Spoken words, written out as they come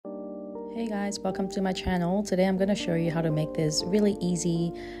Hey guys, welcome to my channel. Today I'm going to show you how to make this really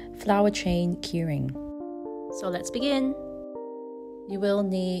easy flower chain keyring. So let's begin. You will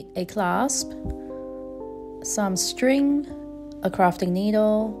need a clasp, some string, a crafting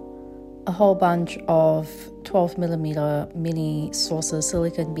needle, a whole bunch of 12mm mini saucer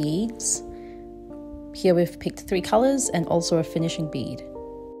silicone beads. Here we've picked 3 colors and also a finishing bead.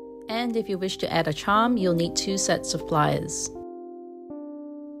 And if you wish to add a charm, you'll need 2 sets of pliers.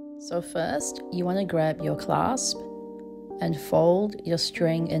 So first, you want to grab your clasp and fold your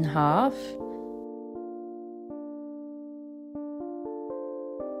string in half.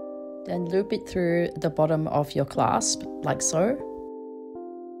 Then loop it through the bottom of your clasp, like so.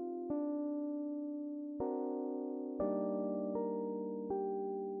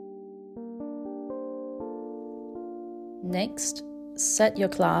 Next, set your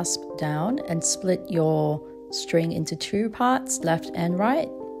clasp down and split your string into 2 parts, left and right.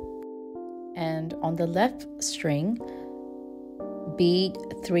 And on the left string, bead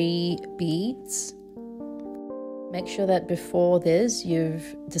 3 beads. Make sure that before this you've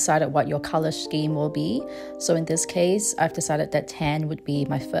decided what your color scheme will be. So in this case, I've decided that tan would be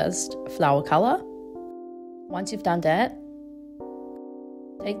my first flower color. Once you've done that,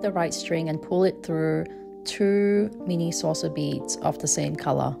 take the right string and pull it through 2 mini saucer beads of the same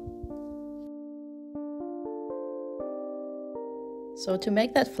color. So to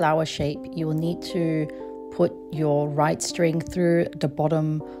make that flower shape, you will need to put your right string through the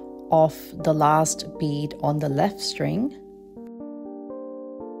bottom of the last bead on the left string.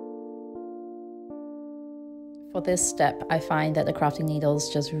 For this step, I find that the crafting needle is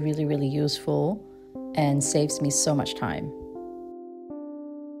just really useful and saves me so much time.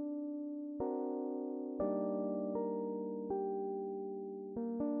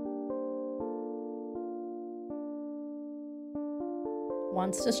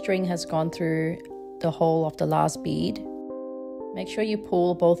 Once the string has gone through the hole of the last bead, make sure you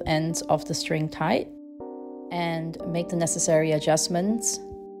pull both ends of the string tight and make the necessary adjustments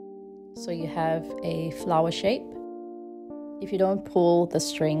so you have a flower shape. If you don't pull the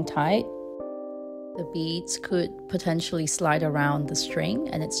string tight, the beads could potentially slide around the string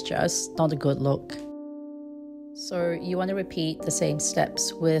and it's just not a good look. So you want to repeat the same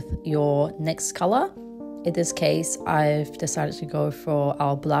steps with your next color. In this case, I've decided to go for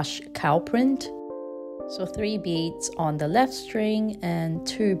our blush cow print. So 3 beads on the left string and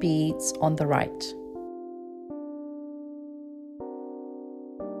 2 beads on the right.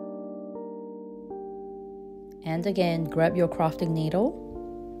 And again, grab your crafting needle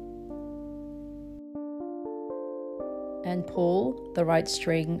and pull the right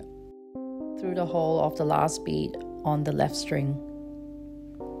string through the hole of the last bead on the left string.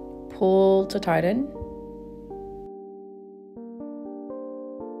 Pull to tighten.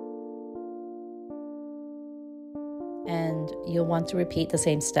 And you'll want to repeat the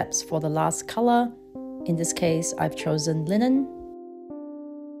same steps for the last color. In this case, I've chosen linen.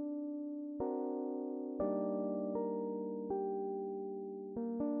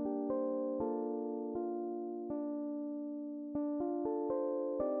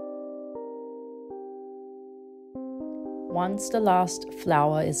 Once the last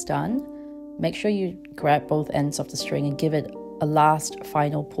flower is done, make sure you grab both ends of the string and give it a last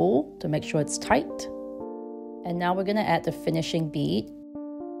final pull to make sure it's tight. And now we're going to add the finishing bead.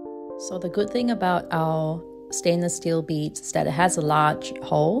 So the good thing about our stainless steel beads is that it has a large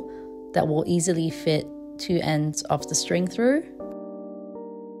hole that will easily fit 2 ends of the string through.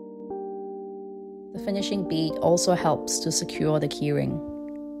 The finishing bead also helps to secure the keyring.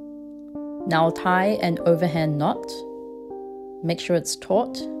 Now tie an overhand knot. Make sure it's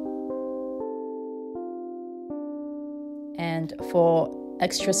taut. And for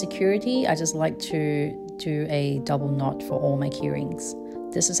extra security, I just like to do a double knot for all my keyrings.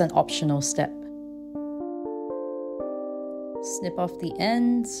 This is an optional step. Snip off the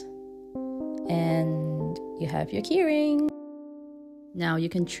ends and you have your keyring. Now you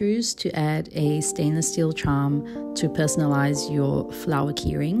can choose to add a stainless steel charm to personalize your flower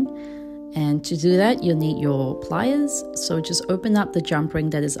keyring. And to do that, you'll need your pliers. So just open up the jump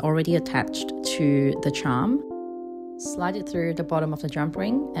ring that is already attached to the charm. Slide it through the bottom of the jump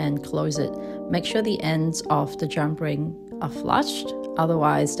ring and close it. Make sure the ends of the jump ring are flushed,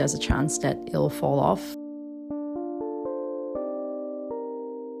 otherwise there's a chance that it'll fall off.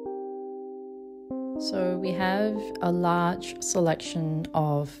 So we have a large selection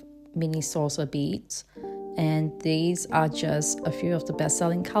of mini saucer beads, and these are just a few of the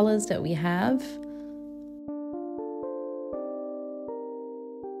best-selling colors that we have.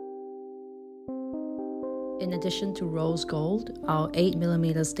 In In addition to rose gold, our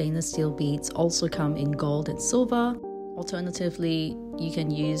 8mm stainless steel beads also come in gold and silver. Alternatively, you can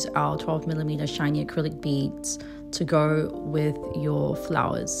use our 12mm shiny acrylic beads to go with your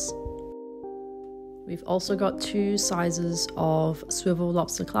flowers. We've also got 2 sizes of Swivel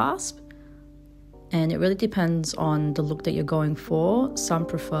Lobster clasp, and it really depends on the look that you're going for. Some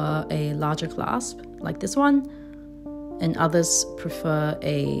prefer a larger clasp like this one, and others prefer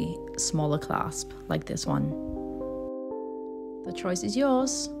a smaller clasp like this one. The choice is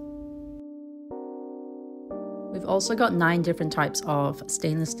yours. We've also got 9 different types of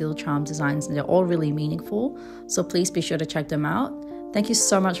stainless steel charm designs, and they're all really meaningful, so please be sure to check them out. Thank you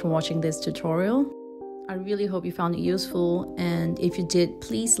so much for watching this tutorial. I really hope you found it useful, and if you did,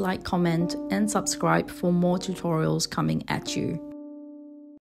 please like, comment and subscribe for more tutorials coming at you.